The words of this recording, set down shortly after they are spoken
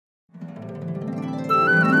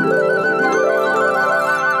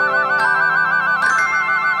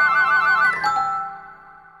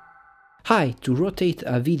Hi, to rotate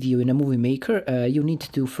a video in a movie maker, you need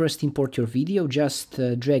to first import your video. Just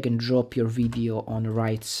drag and drop your video on the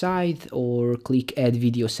right side or click add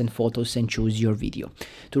videos and photos and choose your video.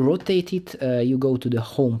 To rotate it, you go to the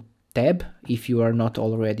home tab if you are not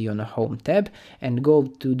already on a home tab and go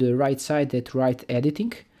to the right side at right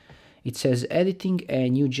editing. It says editing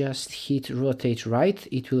and you just hit rotate right.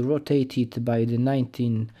 It will rotate it by the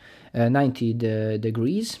 90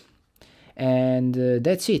 degrees. And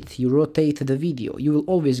that's it. You rotate the video. You will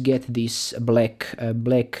always get this black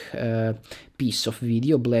piece of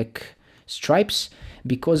video, black stripes,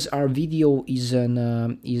 because our video is in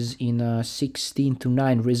a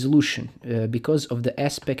 16:9 resolution because of the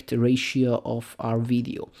aspect ratio of our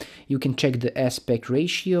video. You can check the aspect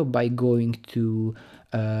ratio by going to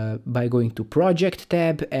project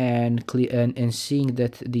tab and seeing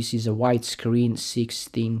that this is a widescreen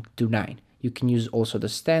 16:9. You can use also the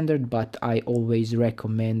standard, but I always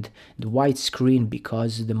recommend the widescreen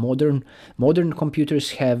because the modern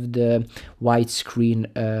computers have the widescreen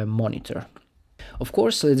monitor. Of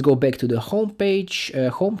course, let's go back to the home page,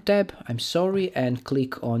 home tab, and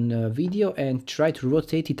click on video and try to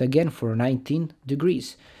rotate it again for 19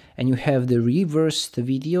 degrees. And you have the reversed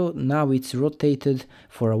video. Now it's rotated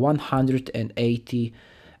for 180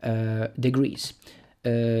 degrees.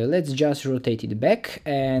 Let's just rotate it back,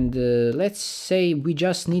 and let's say we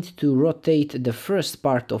just need to rotate the first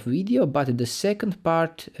part of video, but the second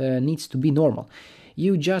part needs to be normal.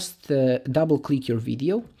 You just double click your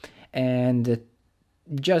video and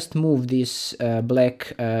just move this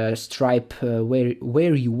black stripe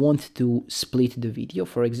where you want to split the video.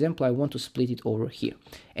 For example, I want to split it over here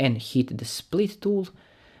and hit the split tool,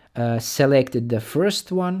 select the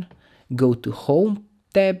first one, go to home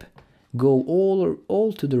tab, go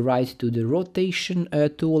all to the right to the rotation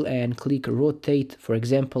tool and click rotate. For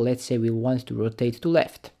example, let's say we want to rotate to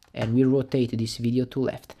left and we rotate this video to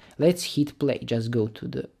left. Let's hit play. Just go to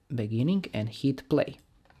the beginning and hit play.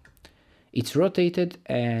 It's rotated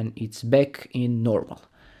and it's back in normal.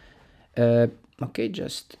 Okay,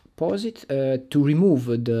 just pause it. To remove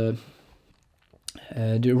the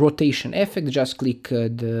rotation effect, just click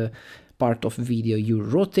the part of video you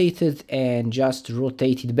rotated and just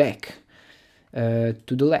rotate it back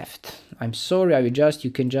to the left. I'm sorry,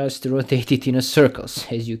 you can just rotate it in a circles,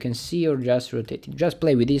 as you can see, or just rotate it. Just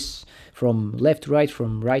play with this from left to right,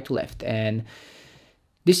 from right to left. And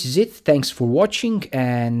this is it. Thanks for watching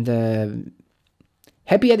and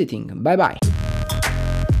happy editing. Bye bye.